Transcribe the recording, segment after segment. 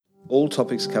All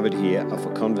topics covered here are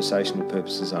for conversational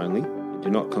purposes only and do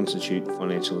not constitute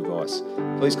financial advice.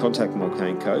 Please contact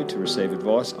Mulcahy & Co to receive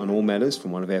advice on all matters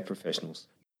from one of our professionals.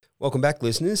 Welcome back,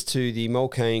 listeners, to the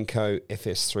Mulcahy & Co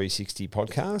FS360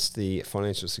 podcast, the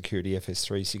Financial Security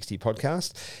FS360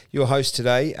 podcast. Your host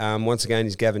today, once again,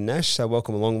 is Gavin Nash. So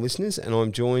welcome along, listeners, and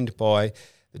I'm joined by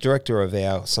the director of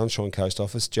our Sunshine Coast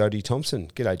office, Jody Thompson.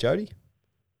 G'day, Jody.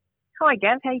 Hi,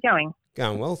 Gav. How are you going?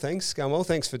 Going well, thanks. Going well.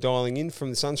 Thanks for dialing in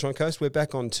from the Sunshine Coast. We're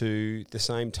back onto the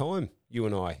same time, you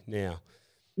and I, now.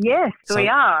 Yes, we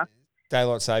are.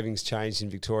 Daylight savings changed in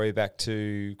Victoria back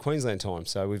to Queensland time,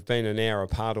 so we've been an hour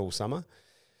apart all summer,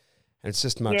 and it's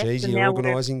just much easier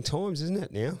organising times, isn't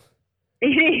it, now? It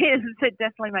is. It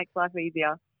definitely makes life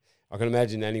easier. I can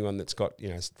imagine anyone that's got,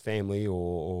 family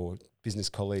or business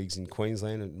colleagues in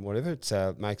Queensland and whatever,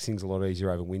 it makes things a lot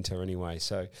easier over winter anyway.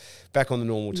 So back on the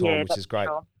normal time, which is great.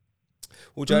 Sure.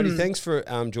 Well, Jody, thanks for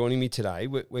joining me today.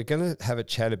 We're going to have a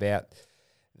chat about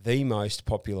the most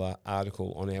popular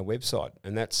article on our website,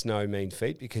 and that's no mean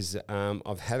feat because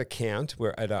I've had a count.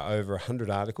 We're at over 100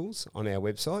 articles on our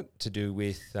website to do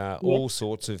with all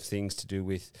sorts of things to do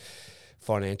with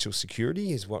financial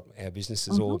security is what our business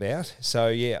is all about.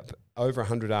 So, over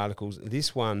 100 articles.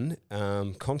 This one,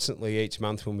 constantly each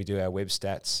month when we do our web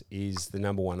stats, is the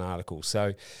number one article.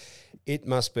 So it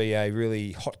must be a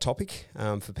really hot topic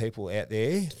for people out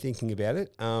there thinking about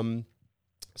it.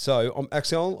 So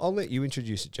I'll let you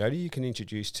introduce it, Jody. You can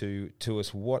introduce to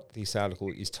us what this article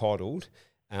is titled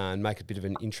and make a bit of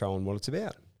an intro on what it's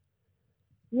about.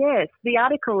 Yes, the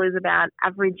article is about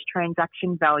average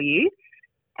transaction value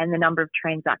and the number of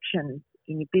transactions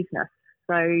in your business.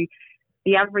 So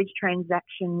the average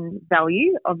transaction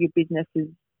value of your business is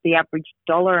the average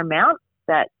dollar amount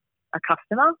that a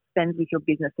customer spends with your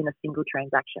business in a single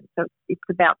transaction. So it's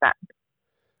about that.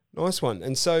 Nice one.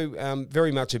 And so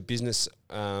very much a business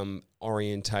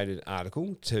orientated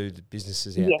article to the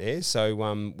businesses out there. So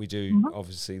we do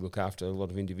obviously look after a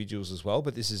lot of individuals as well,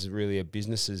 but this is really a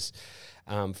business's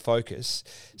focus.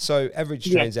 So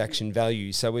average transaction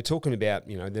value. So we're talking about,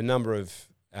 the number of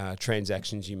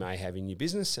transactions you may have in your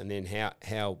business and then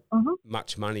how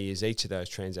much money is each of those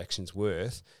transactions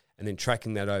worth and then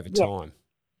tracking that over time.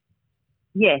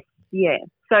 Yes, yeah.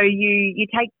 So you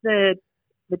take the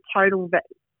total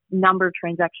number of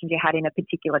transactions you had in a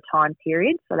particular time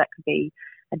period. So that could be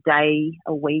a day,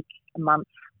 a week, a month,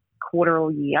 quarter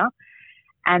or year.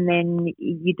 And then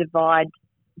you divide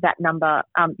that number,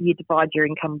 you divide your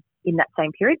income in that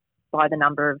same period by the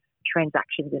number of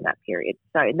transactions in that period.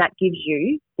 So and that gives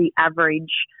you the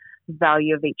average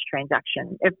value of each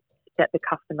transaction that the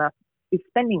customer is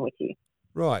spending with you.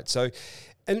 Right. So,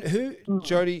 and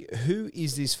Jody, who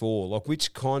is this for? Like,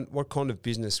 what kind of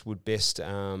business would best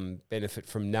benefit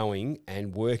from knowing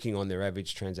and working on their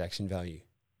average transaction value?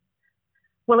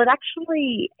 Well, it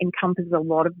actually encompasses a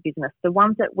lot of business. The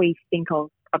ones that we think of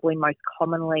probably most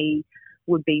commonly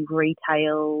would be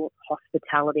retail,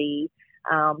 hospitality,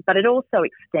 but it also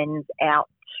extends out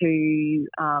to,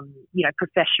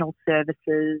 professional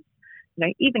services,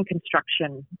 even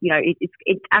construction.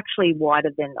 It's actually wider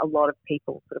than a lot of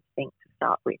people sort of think to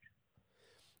start with.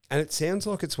 And it sounds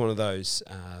like it's one of those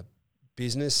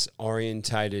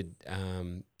business-orientated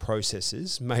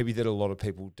processes, maybe that a lot of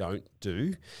people don't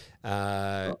do.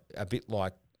 A bit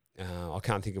like, I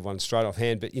can't think of one straight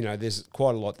offhand, but, there's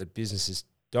quite a lot that businesses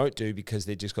don't do because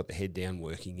they've just got the head down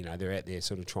working. They're out there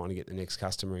sort of trying to get the next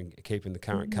customer and keeping the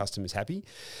current customers happy.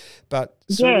 But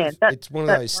it's one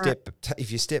of those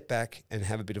if you step back and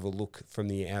have a bit of a look from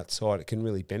the outside, it can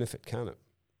really benefit, can't it?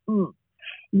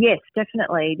 Yes,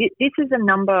 definitely. This is a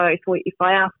number, if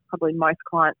I ask probably most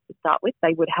clients to start with,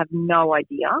 they would have no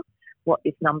idea what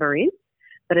this number is.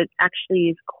 But it actually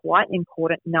is quite an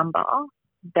important number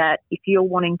that if you're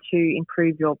wanting to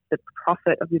improve the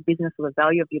profit of your business or the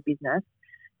value of your business,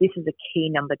 this is a key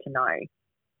number to know.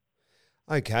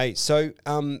 Okay, so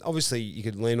obviously you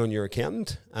could lean on your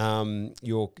accountant.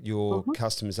 Your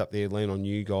customers up there lean on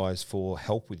you guys for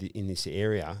help in this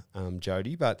area,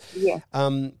 Jody. But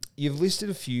you've listed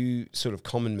a few sort of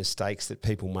common mistakes that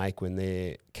people make when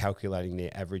they're calculating their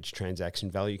average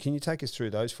transaction value. Can you take us through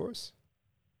those for us?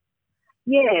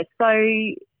 Yeah, so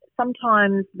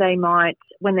sometimes they might,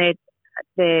 when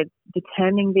they're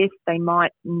determining this, they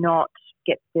might not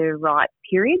get the right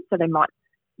period. So they might,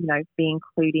 be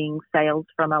including sales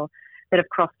that have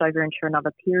crossed over into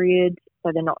another period.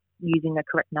 So they're not using the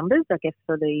correct numbers, I guess,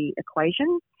 for the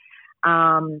equation.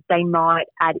 They might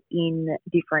add in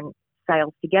different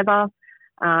sales together.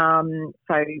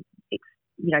 So it's,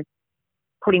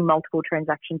 putting multiple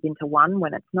transactions into one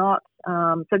when it's not.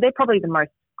 So they're probably the most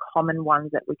common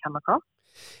ones that we come across.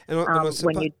 when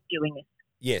you're doing this.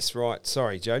 Yes, right.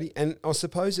 Sorry, Jody. And I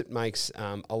suppose it makes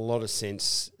a lot of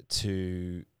sense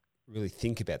to really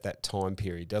think about that time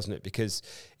period, doesn't it? Because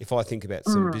if I think about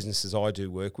some businesses I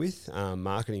do work with,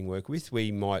 marketing work with,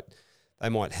 they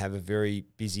might have a very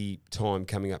busy time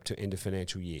coming up to end of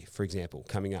financial year, for example,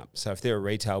 coming up. So if they're a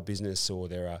retail business or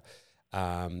they're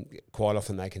quite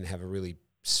often they can have a really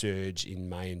surge in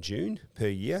May and June per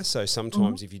year. So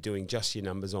sometimes if you're doing just your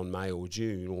numbers on May or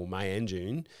June or May and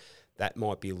June, that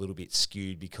might be a little bit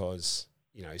skewed because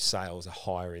sales are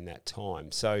higher in that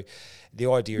time. So the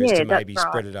idea is to maybe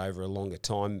spread it over a longer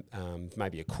time,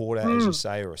 maybe a quarter, as you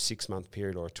say, or a 6-month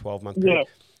period or a 12-month period.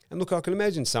 And look, I can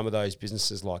imagine some of those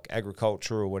businesses like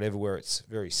agriculture or whatever, where it's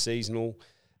very seasonal.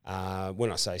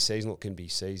 When I say seasonal, it can be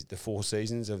the 4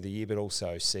 seasons of the year, but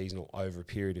also seasonal over a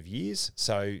period of years.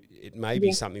 So it may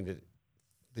be something that,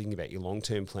 thinking about your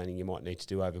long-term planning, you might need to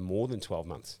do over more than 12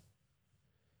 months.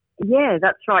 Yeah,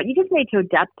 that's right. You just need to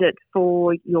adapt it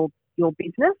for your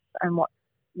business and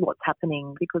what's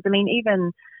happening. Because, I mean,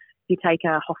 even if you take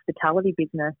a hospitality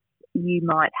business, you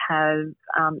might have,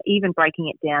 even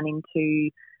breaking it down into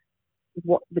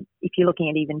if you're looking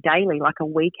at even daily, like a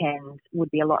weekend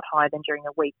would be a lot higher than during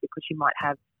the week because you might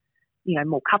have,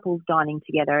 more couples dining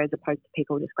together as opposed to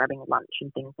people just grabbing lunch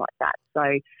and things like that. So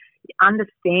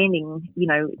understanding,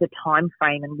 the time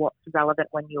frame and what's relevant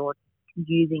when you're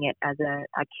using it as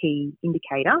a key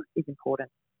indicator is important.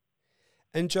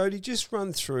 And Jody, just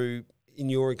run through, in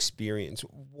your experience,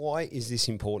 why is this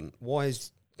important? Why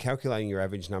is calculating your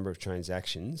average number of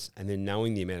transactions and then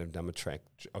knowing the amount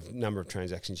of number of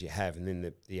transactions you have and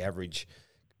then the average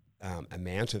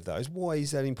amount of those, why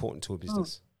is that important to a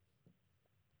business?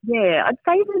 Yeah, I'd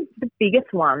say the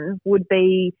biggest one would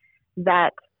be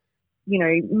that,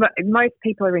 most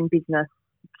people are in business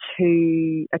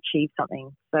to achieve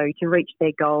something, so to reach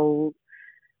their goals,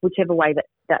 whichever way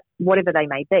that whatever they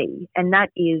may be. And that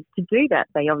is, to do that,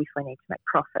 they obviously need to make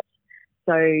profit.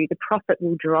 So the profit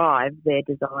will drive their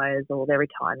desires or their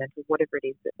retirement or whatever it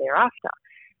is that they're after.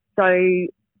 So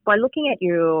by looking at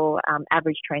your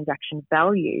average transaction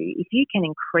value, if you can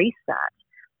increase that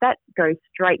can go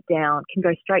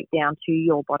straight down to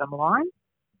your bottom line.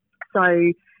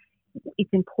 So it's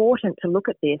important to look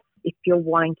at this if you're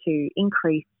wanting to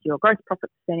increase your gross profit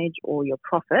percentage or your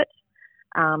profit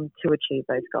to achieve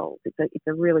those goals. It's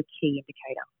a really key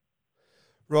indicator.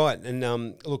 Right.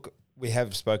 And look, we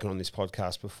have spoken on this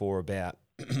podcast before about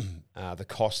the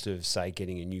cost of, say,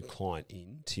 getting a new client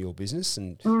into your business.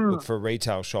 And look, for a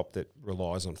retail shop that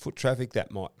relies on foot traffic, that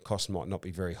cost might not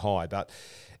be very high. But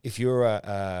if you're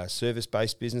a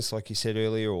service-based business, like you said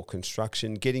earlier, or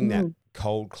construction, getting that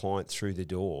cold client through the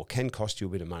door can cost you a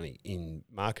bit of money in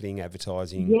marketing,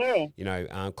 advertising,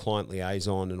 client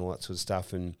liaison and all that sort of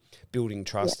stuff, and building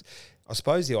trust. I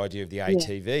suppose the idea of the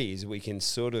ATV is we can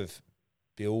sort of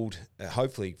build,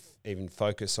 hopefully even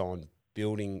focus on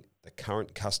building the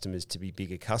current customers to be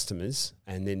bigger customers,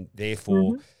 and then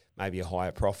therefore maybe a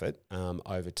higher profit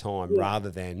over time,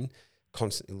 rather than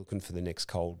constantly looking for the next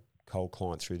cold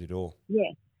client through the door.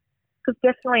 Yeah, because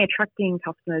definitely attracting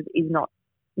customers is not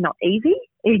easy.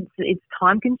 It's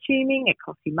time consuming. It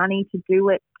costs you money to do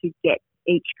it, to get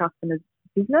each customer's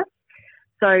business.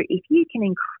 So if you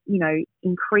can,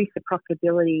 increase the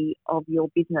profitability of your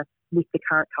business with the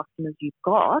current customers you've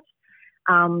got,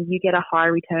 you get a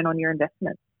higher return on your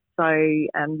investment. So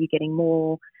you're getting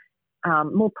more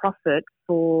profit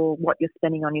for what you're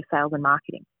spending on your sales and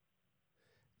marketing.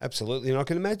 Absolutely. And I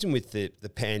can imagine with the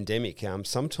pandemic,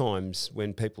 sometimes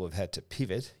when people have had to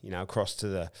pivot, across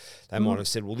to they might have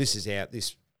said, well, this is our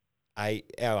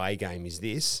A game is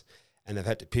this. And they've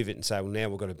had to pivot and say, well, now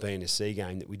we've got a B and a C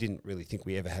game that we didn't really think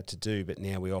we ever had to do, but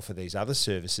now we offer these other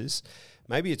services.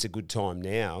 Maybe it's a good time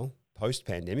now,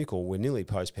 post-pandemic, or we're nearly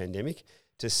post-pandemic,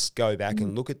 to go back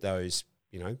and look at those,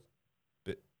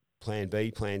 plan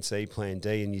B, plan C, plan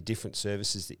D, and your different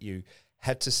services that you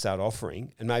had to start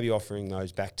offering, and maybe offering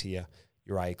those back to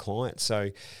your A clients. So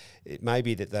it may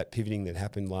be that pivoting that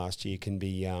happened last year can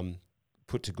be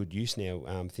put to good use now,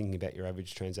 thinking about your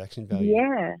average transaction value.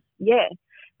 Yeah.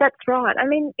 That's right. I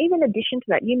mean, even in addition to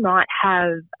that, you might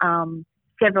have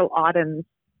several items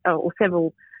or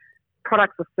several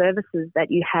products or services that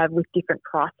you have with different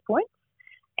price points.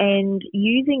 And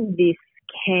using this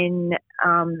can,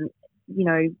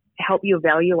 help you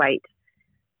evaluate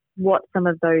what some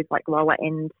of those like lower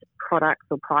end products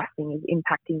or pricing is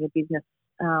impacting your business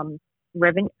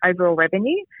overall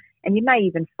revenue. And you may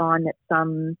even find that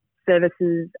some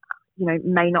services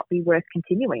may not be worth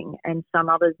continuing, and some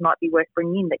others might be worth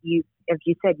bringing in that as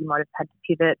you said, you might have had to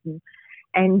pivot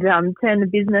and turn the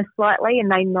business slightly,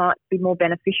 and they might be more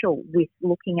beneficial with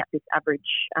looking at this average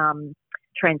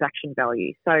transaction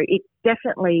value. So it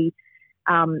definitely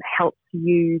helps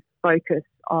you focus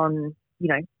on,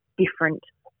 different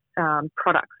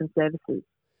products and services.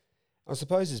 I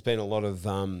suppose there's been a lot of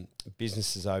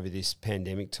businesses over this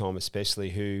pandemic time, especially,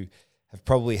 who have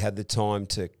probably had the time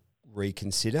to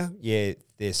reconsider,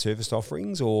 their service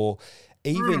offerings, or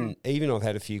even I've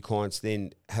had a few clients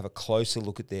then have a closer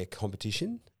look at their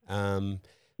competition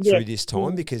through this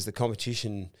time, because the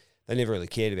competition they never really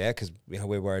cared about, because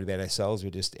we're worried about ourselves. We're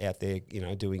just out there,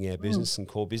 doing our business and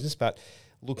core business. But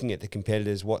looking at the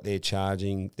competitors, what they're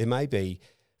charging, there may be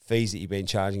fees that you've been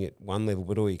charging at one level,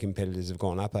 but all your competitors have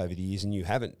gone up over the years and you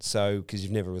haven't. So, because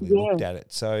you've never really looked at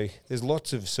it. So there's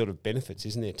lots of sort of benefits,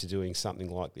 isn't there, to doing something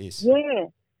like this? Yeah,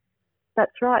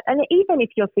 that's right. And even if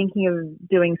you're thinking of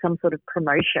doing some sort of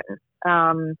promotion,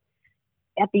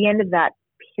 at the end of that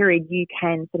period, you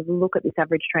can sort of look at this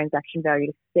average transaction value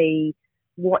to see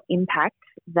what impact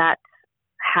that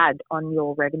had on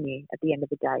your revenue at the end of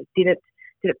the day. Did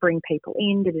it bring people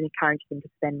in? Did it encourage them to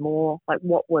spend more? Like,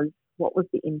 what was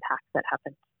the impact that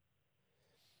happened?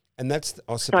 And that's,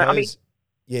 I suppose,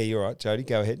 you're right, Jody,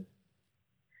 go ahead.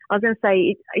 I was going to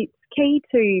say it's key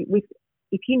to,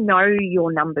 if you know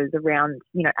your numbers around,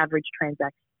 average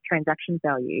transaction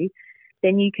value,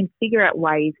 then you can figure out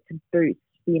ways to boost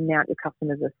the amount your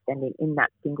customers are spending in that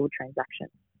single transaction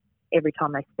every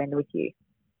time they spend with you.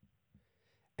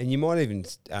 And you might even,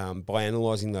 by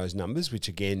analysing those numbers, which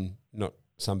again, not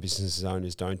some business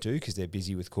owners don't do because they're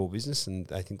busy with core business and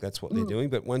they think that's what they're doing.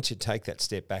 But once you take that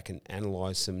step back and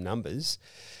analyse some numbers,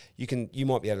 you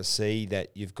might be able to see that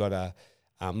you've got a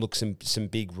some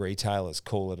big retailers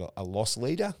call it a loss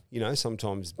leader.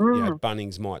 Sometimes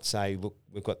Bunnings might say, look,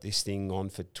 we've got this thing on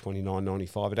for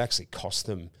 $29.95. It actually costs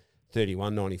them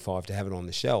 $31.95 to have it on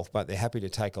the shelf, but they're happy to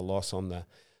take a loss on the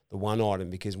one item,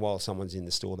 because while someone's in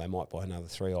the store, they might buy another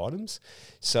 3 items.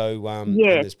 So and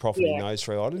there's profit in those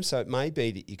 3 items. So it may be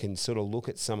that you can sort of look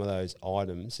at some of those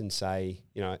items and say,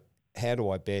 how do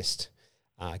I best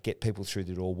get people through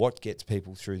the door? What gets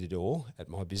people through the door at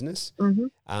my business?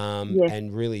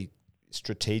 And really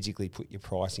strategically put your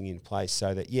pricing in place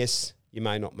so that, yes, you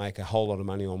may not make a whole lot of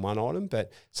money on one item,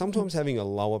 but sometimes having a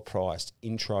lower priced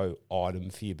intro item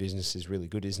for your business is really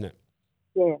good, isn't it?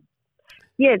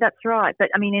 Yeah, that's right. But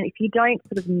I mean, if you don't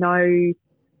sort of know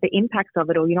the impacts of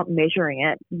it, or you're not measuring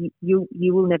it,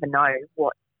 you will never know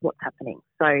what's happening.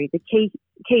 So the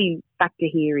key factor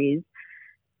here is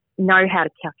know how to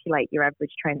calculate your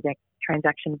average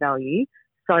transaction value,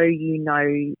 so you know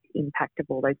the impact of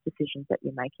all those decisions that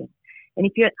you're making. And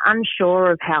if you're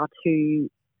unsure of how to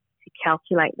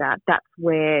calculate that, that's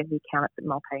where the accountants at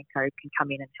Mulcahy & Co can come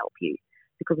in and help you,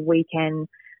 because we can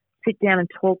sit down and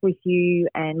talk with you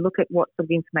and look at what sort of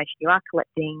information you are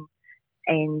collecting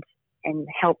and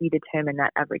help you determine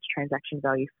that average transaction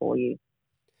value for you.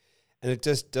 And it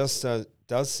just does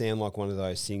sound like one of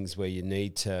those things where you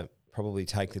need to probably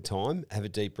take the time, have a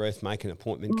deep breath, make an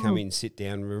appointment, come in, sit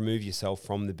down, remove yourself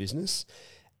from the business.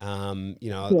 I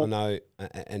know,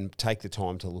 and take the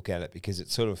time to look at it, because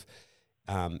it's sort of,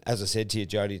 as I said to you,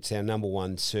 Jody, it's our number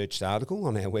one searched article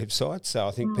on our website. So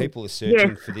I think people are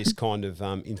searching for this kind of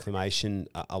information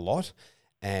a lot.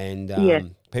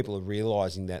 And people are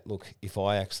realising that, look, if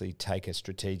I actually take a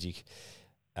strategic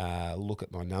look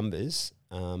at my numbers,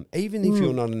 even if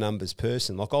you're not a numbers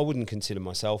person, like I wouldn't consider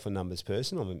myself a numbers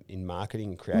person. I'm in marketing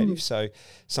and creative. So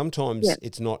sometimes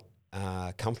it's not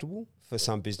comfortable for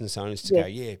some business owners to go,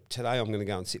 today I'm going to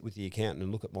go and sit with the accountant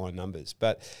and look at my numbers.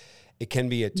 But it can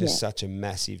be just such a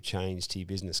massive change to your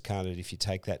business, can't it, if you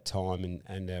take that time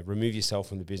and remove yourself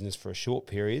from the business for a short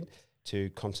period to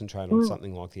concentrate on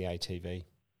something like the ATV.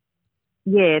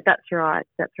 Yeah, that's right.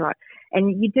 That's right.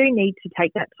 And you do need to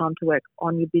take that time to work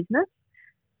on your business,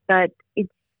 but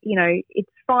it's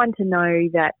fine to know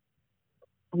that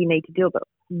you need to do it, but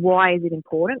why is it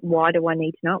important? Why do I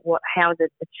need to know it? How is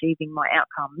it achieving my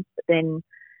outcomes? But then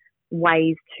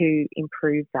ways to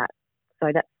improve that.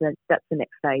 So that's the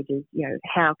next stage is,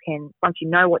 how can, once you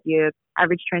know what your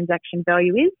average transaction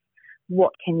value is,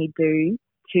 what can you do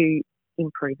to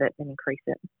improve it and increase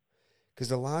it? Because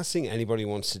the last thing anybody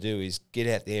wants to do is get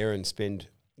out there and spend,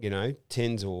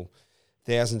 tens or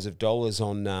thousands of dollars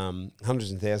on,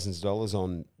 hundreds and thousands of dollars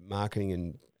on marketing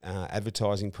and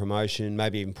advertising, promotion,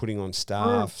 maybe even putting on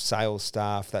staff, sales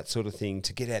staff, that sort of thing,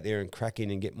 to get out there and crack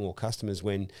in and get more customers,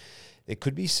 when there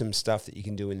could be some stuff that you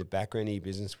can do in the background of your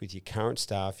business with your current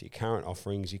staff, your current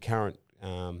offerings, your current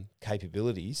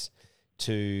capabilities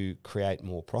to create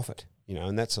more profit,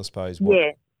 and that's, I suppose,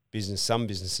 what some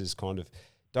businesses kind of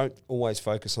don't always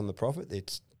focus on the profit.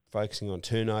 It's focusing on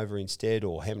turnover instead,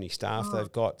 or how many staff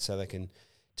they've got, so they can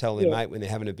tell their mate when they're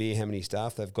having a beer how many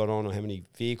staff they've got on or how many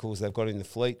vehicles they've got in the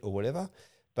fleet or whatever.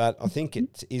 But I think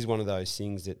it is one of those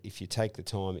things that if you take the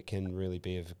time, it can really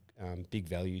be of big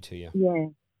value to you. Yeah,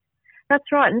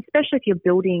 that's right. And especially if you're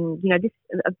building, this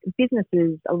business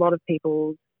is a lot of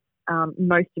people's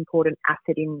most important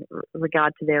asset in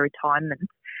regard to their retirement.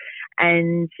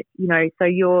 And, so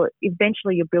you're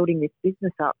building this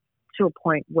business up to a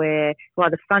point where you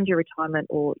either fund your retirement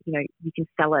or, you can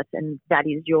sell it and that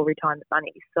is your retirement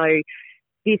money. So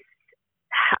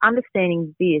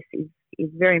understanding this is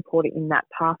very important in that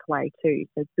pathway too.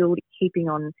 So keeping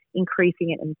on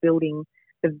increasing it and building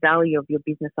the value of your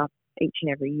business up each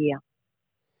and every year.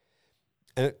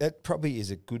 And that probably is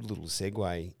a good little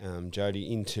segue,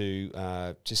 Jody, into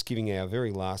just giving our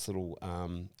very last little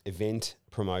event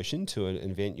promotion to an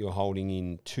event you're holding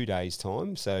in 2 days'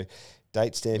 time. So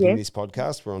date stamping this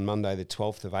podcast, we're on Monday the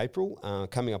 12th of April,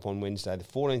 coming up on Wednesday the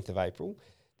 14th of April,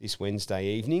 this Wednesday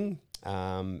evening,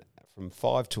 from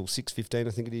 5 till 6:15,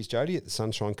 I think it is, Jody, at the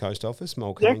Sunshine Coast office,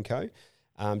 Mulcahy & Co.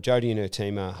 Jody and her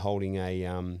team are holding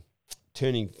a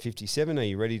Turning 57, Are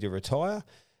You Ready to Retire?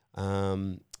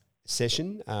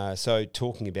 Session. So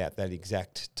talking about that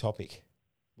exact topic,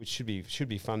 which should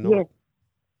be fun night.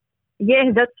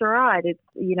 Yeah, that's right. It's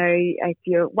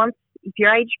if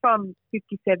you're aged from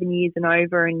 57 years and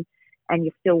over and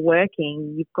you're still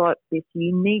working, you've got this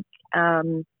unique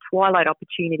twilight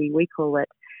opportunity, we call it,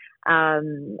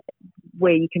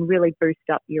 where you can really boost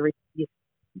up your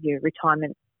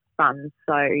retirement funds.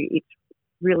 So it's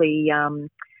really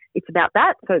it's about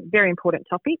that. So it's a very important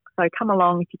topic. So come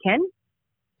along if you can.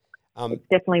 It's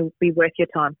definitely be worth your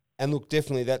time. And look,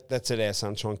 definitely that's at our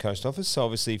Sunshine Coast office. So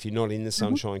obviously if you're not in the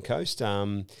Sunshine Coast,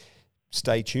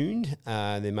 stay tuned.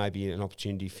 There may be an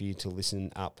opportunity for you to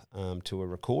listen up to a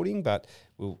recording, but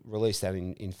we'll release that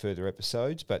in further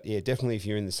episodes. But yeah, definitely if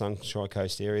you're in the Sunshine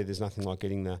Coast area, there's nothing like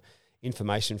getting the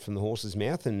information from the horse's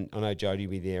mouth. And I know Jody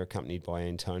will be there accompanied by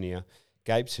Antonia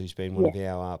Gapes, who's been one of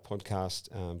our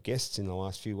podcast guests in the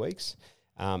last few weeks.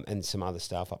 And some other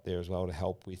staff up there as well to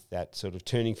help with that sort of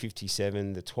turning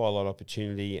 57, the twilight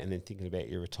opportunity, and then thinking about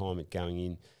your retirement going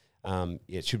in.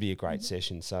 It should be a great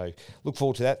session. So look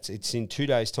forward to that. It's in 2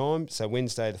 days' time, so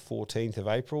Wednesday the 14th of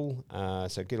April.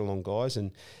 So get along, guys,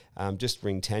 and just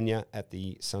ring Tanya at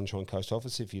the Sunshine Coast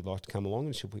office if you'd like to come along,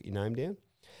 and she'll put your name down.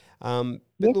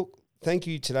 But look, thank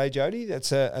you today, Jody.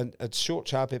 That's a short,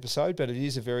 sharp episode, but it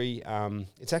is a very,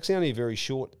 it's actually only a very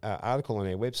short article on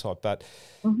our website, but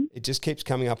it just keeps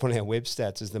coming up on our web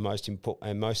stats as the most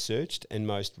important, most searched and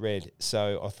most read.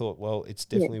 So I thought, well, it's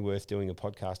definitely worth doing a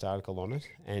podcast article on it.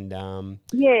 And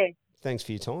thanks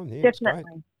for your time. Yeah,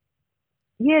 definitely.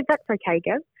 Yeah, that's okay,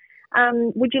 Gav.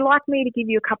 Would you like me to give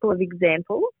you a couple of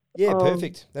examples? Yeah,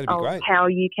 perfect. That'd be great. How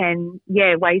you can,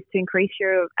 ways to increase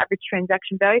your average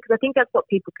transaction value, because I think that's what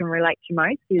people can relate to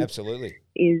most. Absolutely.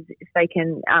 Is if they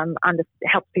can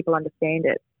help people understand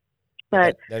it.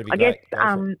 But that'd be I great.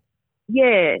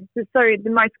 guess, so the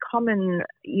most common,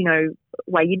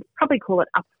 way, you'd probably call it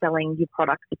upselling your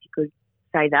products, if you could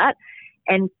say that.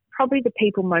 And probably the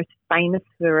people most famous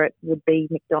for it would be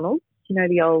McDonald's.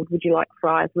 The old "would you like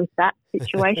fries with that"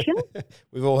 situation.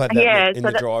 We've all had that in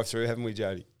the drive-through, haven't we,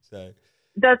 Jody? So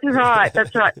that's right.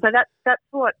 So that's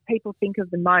what people think of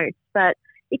the most. But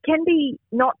it can be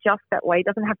not just that way. It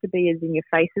doesn't have to be as in your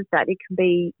face as that. It can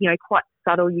be, quite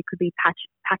subtle. You could be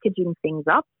packaging things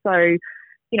up. So,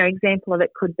 example of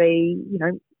it could be,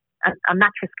 a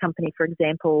mattress company, for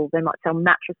example. They might sell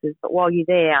mattresses, but while you're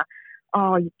there,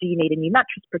 do you need a new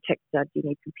mattress protector? Do you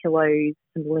need some pillows,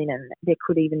 some linen? There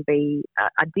could even be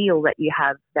a deal that you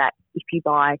have that if you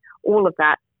buy all of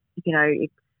that,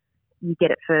 you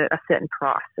get it for a certain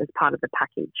price as part of the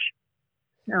package.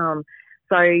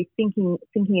 So thinking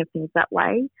of things that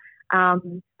way.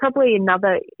 Probably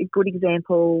another good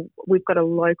example, we've got a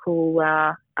local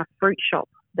a fruit shop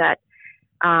that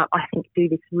I think do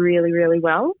this really, really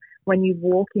well. When you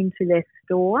walk into their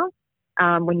store,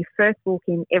 when you first walk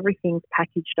in, everything's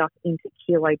packaged up into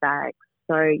kilo bags.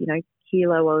 So,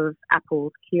 kilo of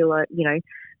apples,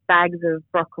 bags of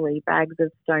broccoli, bags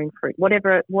of stone fruit,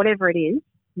 whatever it is,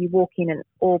 you walk in and it's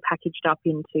all packaged up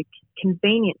into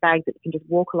convenient bags that you can just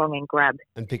walk along and grab.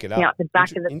 And pick it up. Now, at the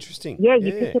back of the, interesting. Yeah,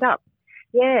 you pick it up.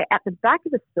 Yeah, at the back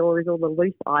of the store is all the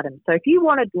loose items. So if you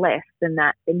wanted less than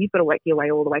that, then you've got to work your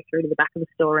way all the way through to the back of the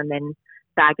store and then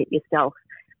bag it yourself.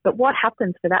 But what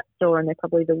happens for that store, and they're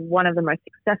probably one of the most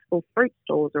successful fruit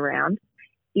stores around,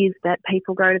 is that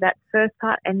people go to that first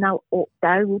part and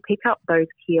they will pick up those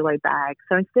kilo bags.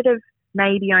 So instead of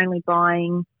maybe only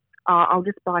buying I'll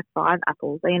just buy 5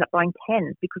 apples. They end up buying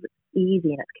 10 because it's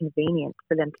easy and it's convenient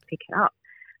for them to pick it up.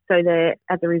 So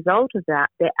as a result of that,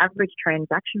 their average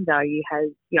transaction value has,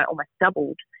 almost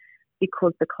doubled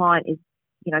because the client is,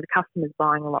 the customer's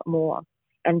buying a lot more.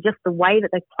 And just the way that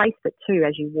they place it too,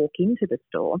 as you walk into the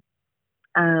store,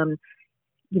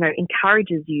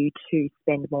 encourages you to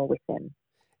spend more with them.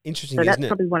 Interesting, so isn't that's it?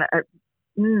 Probably one of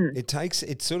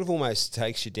It sort of almost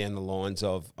takes you down the lines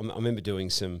of, I remember doing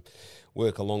some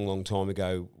work a long, long time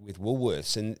ago with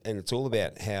Woolworths, and it's all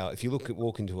about how, if you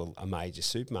walk into a major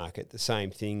supermarket, the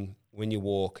same thing when you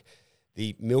walk,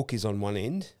 the milk is on one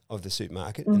end of the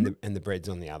supermarket and the bread's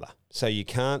on the other. So you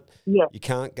can't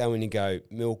go in and go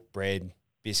milk, bread,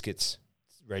 biscuits,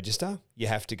 register. You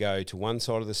have to go to one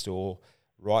side of the store,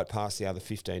 right past the other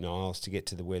 15 aisles to get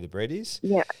to where the bread is.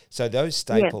 Yeah. So those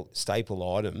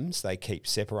staple items, they keep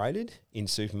separated in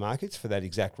supermarkets for that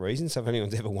exact reason. So if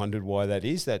anyone's ever wondered why that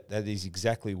is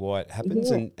exactly why it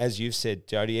happens. Yeah. And as you've said,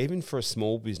 Jody, even for a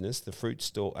small business, the fruit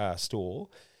store,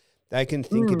 they can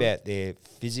think about their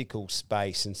physical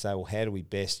space and say, well, how do we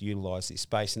best utilise this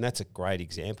space? And that's a great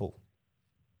example.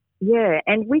 Yeah,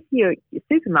 and with your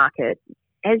supermarket,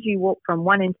 as you walk from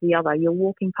one end to the other, you're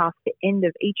walking past the end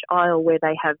of each aisle where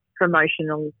they have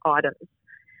promotional items.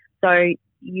 So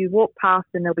you walk past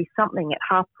and there'll be something at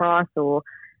half price or,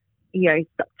 2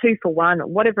 for 1 or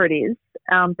whatever it is,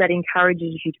 that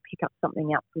encourages you to pick up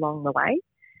something else along the way.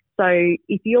 So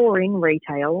if you're in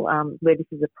retail, where this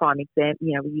is a prime example,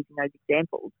 we're using those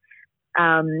examples,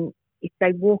 if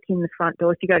they walk in the front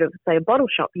door, if you go to, say, a bottle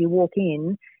shop, you walk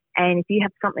in, and if you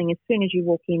have something as soon as you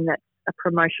walk in that's a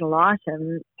promotional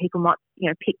item, people might,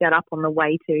 pick that up on the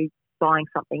way to buying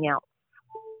something else.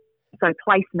 So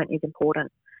placement is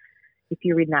important if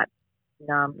you're in that,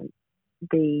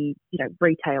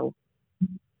 retail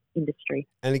industry.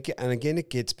 And again, it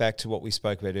gets back to what we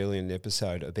spoke about earlier in the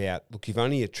episode about, look, you've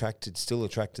only still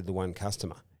attracted the one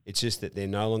customer. It's just that they're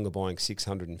no longer buying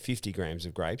 650 grams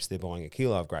of grapes, they're buying a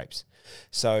kilo of grapes.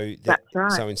 So that's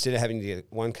right. So instead of having to get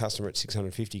one customer at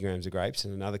 650 grams of grapes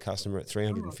and another customer at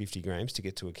 350 grams to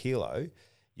get to a kilo,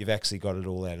 you've actually got it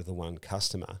all out of the one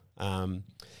customer. And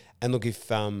look,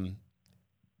 if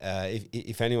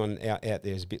anyone out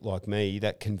there is a bit like me,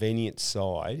 that convenience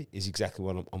side is exactly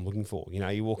what I'm looking for.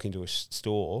 You walk into a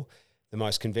store, the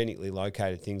most conveniently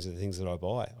located things are the things that I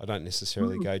buy. I don't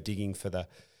necessarily go digging for the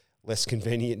less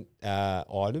convenient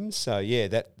items. So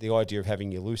the idea of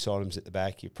having your loose items at the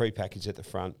back, your pre-packaged at the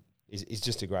front is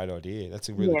just a great idea. That's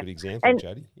a really good example, and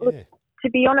Jody. Look, to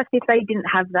be honest, if they didn't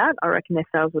have that, I reckon their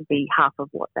sales would be half of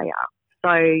what they are.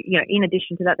 So, in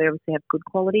addition to that, they obviously have good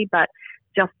quality, but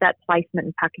just that placement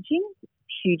and packaging,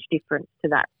 huge difference to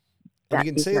that. And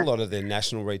you can see a lot of the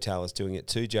national retailers doing it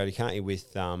too, Jody, can't you,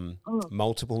 with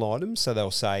multiple items? So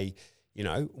they'll say,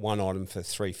 one item for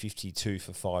 $3.50, 2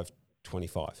 for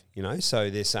 $5.25, so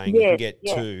they're saying you can get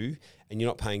 2 and you're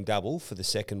not paying double for the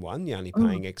second one, you're only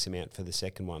paying X amount for the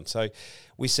second one. So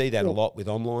we see that a lot with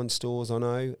online stores, I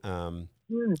know,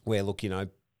 where, look,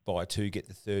 buy 2, get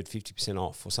the third 50%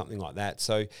 off or something like that.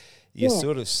 So you're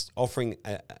sort of offering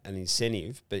an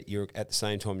incentive, but you're at the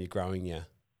same time you're growing your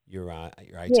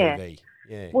ATV.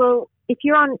 Yeah. Well, if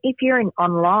you're in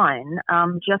online,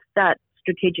 just that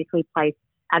strategically placed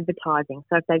advertising.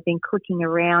 So if they've been clicking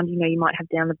around, you might have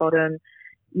down the bottom,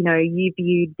 you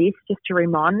viewed this just to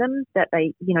remind them that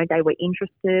they were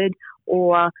interested,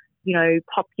 or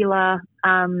popular,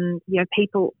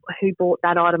 people who bought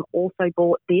that item also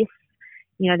bought this.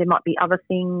 There might be other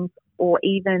things, or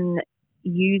even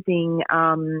using,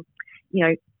 some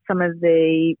of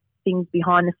the things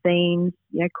behind the scenes,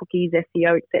 cookies,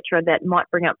 SEO, etc., that might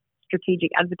bring up strategic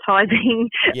advertising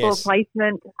or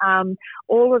placement.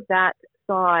 All of that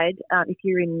side, if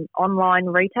you're in online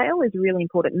retail, is really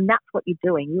important, and that's what you're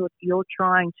doing. You're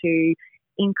trying to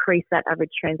increase that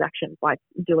average transaction by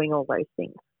doing all those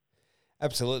things.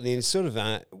 Absolutely, and it's sort of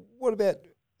what about?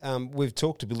 We've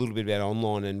talked a little bit about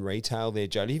online and retail there,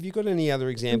 Jody. Have you got any other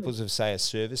examples of, say, a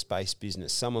service-based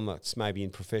business, someone that's maybe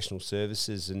in professional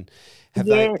services, and have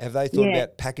they thought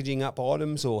about packaging up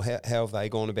items, or how have they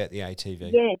gone about the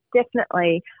ATV? Yeah,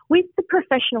 definitely. With the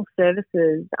professional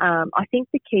services, I think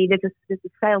the key, there's a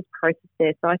sales process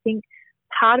there. So I think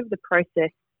part of the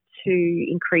process to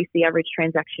increase the average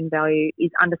transaction value is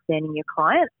understanding your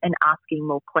client and asking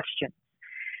more questions.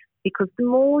 Because the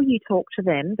more you talk to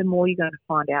them, the more you're going to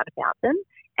find out about them,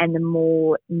 and the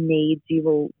more needs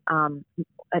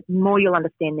more you'll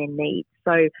understand their needs.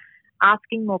 So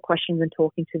asking more questions and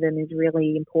talking to them is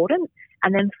really important.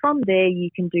 And then from there,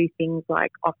 you can do things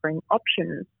like offering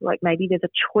options. Like maybe there's a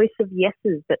choice of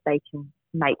yeses that they can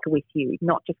make with you,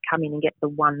 not just come in and get the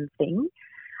one thing.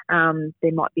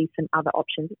 there might be some other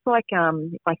options. It's like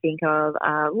if I think of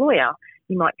a lawyer,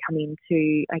 you might come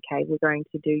into, okay, we're going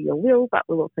to do your will, but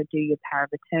we'll also do your power of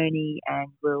attorney, and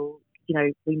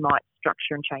we might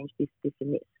structure and change this, this,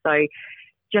 and this. So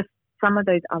just some of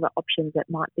those other options that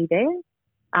might be there.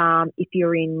 If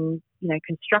you're in,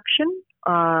 construction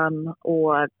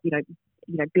or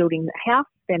building the house,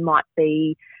 there might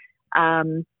be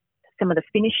some of the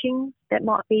finishings that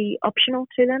might be optional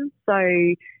to them. So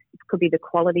it could be the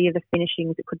quality of the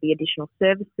finishings. It could be additional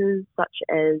services such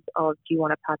as, do you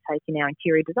want to partake in our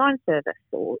interior design service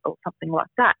or something like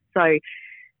that? So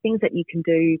things that you can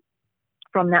do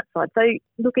from that side. So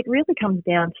look, it really comes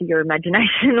down to your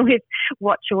imagination with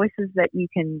what choices that you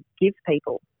can give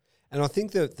people. And I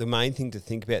think that the main thing to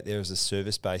think about there is a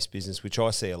service-based business, which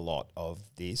I see a lot of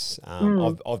this.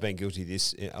 I've been guilty of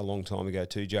this a long time ago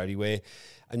too, Jody, where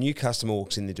a new customer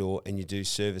walks in the door and you do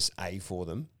service A for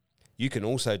them. You can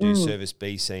also do service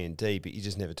B, C and D, but you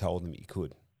just never told them that you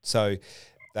could. So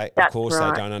they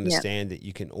don't understand that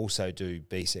you can also do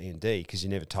B, C and D because you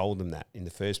never told them that in the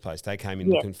first place. They came in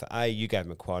looking for A, you gave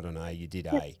them a quote on A, you did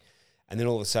A. And then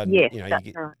all of a sudden,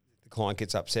 the client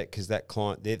gets upset because that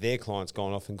client, their client's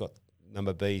gone off and got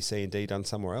number B, C and D done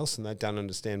somewhere else, and they don't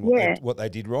understand what they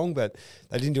did wrong, but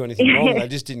they didn't do anything wrong. They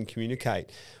just didn't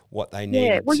communicate what they needed.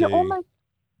 Yeah, well, you're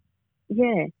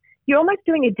almost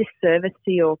doing a disservice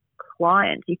to your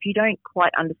client if you don't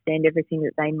quite understand everything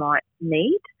that they might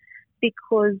need,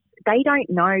 because they don't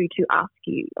know to ask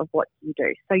you of what you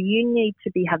do. So you need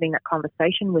to be having that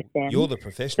conversation with them. You're the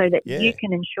professional. So that you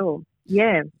can ensure,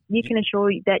 can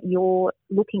ensure that you're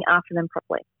looking after them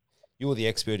properly. You're the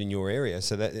expert in your area.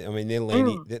 So that, they're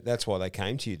leaning, that's why they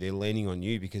came to you. They're leaning on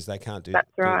you because they can't do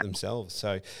it themselves.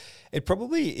 So it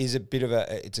probably is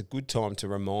it's a good time to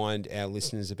remind our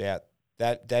listeners about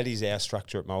that. That is our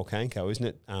structure at Mulcahy & isn't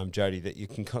it, Jody, that you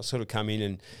can sort of come in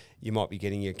and you might be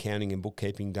getting your accounting and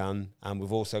bookkeeping done.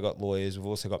 We've also got lawyers, we've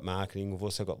also got marketing, we've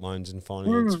also got loans and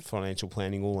finance, financial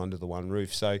planning all under the one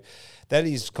roof. So that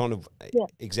is kind of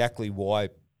exactly why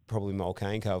probably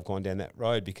Mulcahy & have gone down that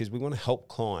road, because we want to help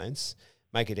clients,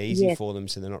 make it easy for them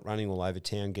so they're not running all over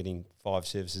town getting 5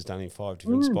 services done in 5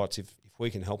 different spots. If we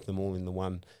can help them all in the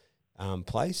one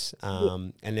place,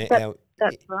 and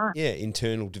that's right.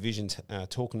 Internal divisions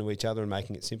talking to each other and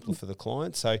making it simpler for the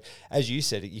client. So as you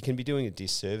said, you can be doing a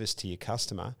disservice to your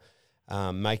customer,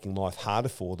 making life harder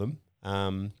for them,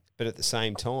 but at the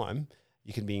same time,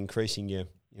 you can be increasing your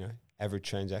average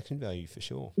transaction value for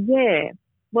sure. Yeah.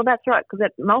 Well, that's right, because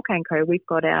at Mulcahy & Co, we've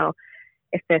got our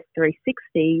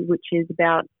FS360, which is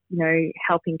about,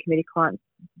 helping committed clients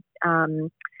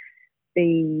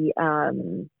be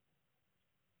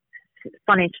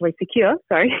financially secure,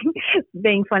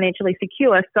 being financially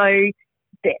secure. So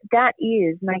that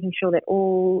is making sure that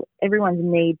everyone's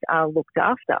needs are looked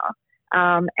after,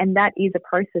 and that is a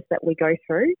process that we go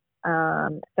through.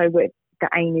 So the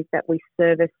aim is that we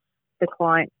service the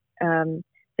client,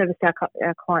 service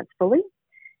our clients fully,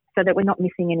 so that we're not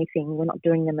missing anything, we're not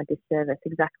doing them a disservice,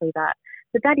 exactly that.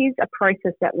 But that is a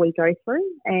process that we go through,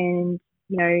 and,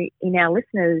 in our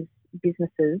listeners'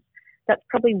 businesses, that's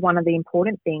probably one of the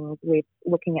important things with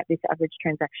looking at this average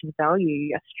transaction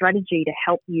value. A strategy to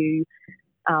help you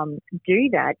do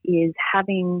that is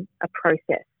having a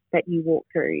process that you walk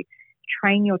through.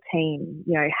 Train your team,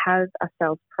 have a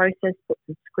sales process, put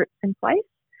some scripts in place.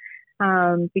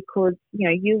 Because,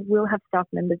 you will have staff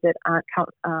members that aren't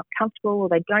comfortable, or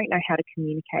they don't know how to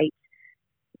communicate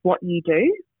what you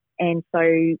do. And so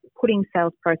putting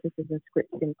sales processes and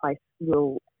scripts in place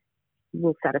will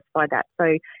satisfy that.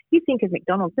 So you think of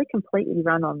McDonald's, they're completely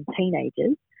run on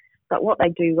teenagers, but what they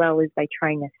do well is they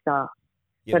train their staff.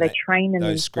 So they train them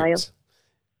in sales.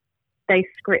 They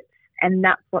scripts, and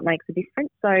that's what makes a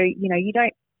difference. So,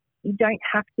 you don't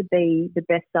have to be the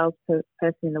best sales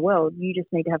person in the world. You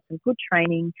just need to have some good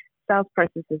training, sales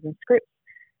processes and scripts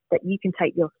that you can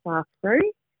take your staff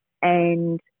through.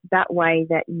 And that way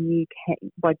that you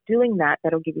can, by doing that,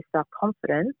 that'll give your staff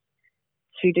confidence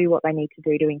to do what they need to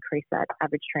do to increase that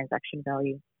average transaction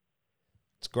value.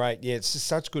 It's great. Yeah, it's just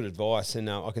such good advice. And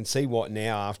I can see what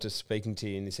now, after speaking to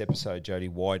you in this episode, Jody,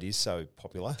 why it is so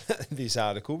popular, this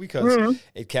article, because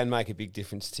it can make a big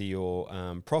difference to your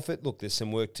profit. Look, there's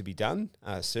some work to be done.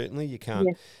 Certainly, you can't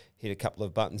hit a couple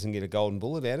of buttons and get a golden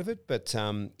bullet out of it. But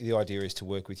the idea is to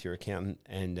work with your accountant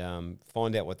and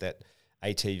find out what that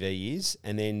ATV is,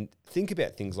 and then think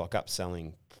about things like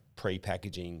upselling,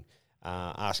 pre-packaging,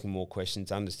 asking more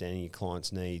questions, understanding your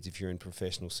client's needs if you're in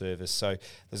professional service. So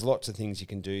there's lots of things you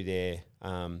can do there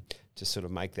to sort of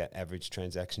make that average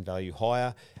transaction value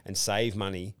higher and save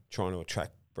money trying to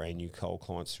attract brand new cold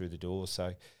clients through the door.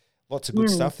 So Lots of good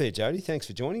stuff there, Jody. Thanks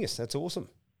for joining us. That's awesome.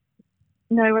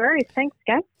 No worries. Thanks,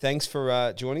 Gav. Thanks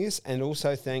for joining us, and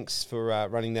also thanks for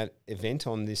running that event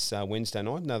on this Wednesday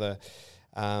night. Another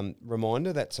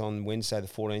reminder, that's on Wednesday the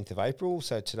 14th of April.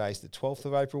 So today's the 12th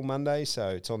of April, Monday. So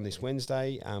it's on this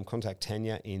Wednesday. Contact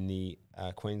Tanya in the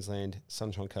Queensland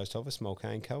Sunshine Coast office,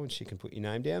 Mulcahy & Co, and she can put your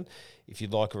name down. If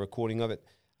you'd like a recording of it,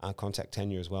 contact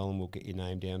Tanya as well, and we'll get your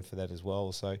name down for that as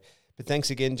well. So, but thanks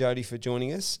again, Jody, for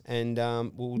joining us, and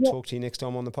we'll talk to you next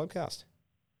time on the podcast.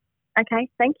 Okay,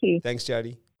 thank you. Thanks,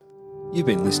 Jody. You've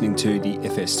been listening to the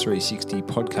FS360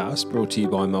 podcast, brought to you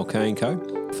by Mulcahy &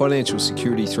 Co. Financial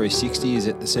Security 360 is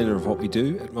at the centre of what we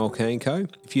do at Mulcahy & Co.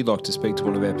 If you'd like to speak to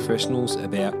one of our professionals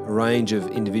about a range of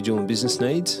individual and business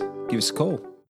needs, give us a call.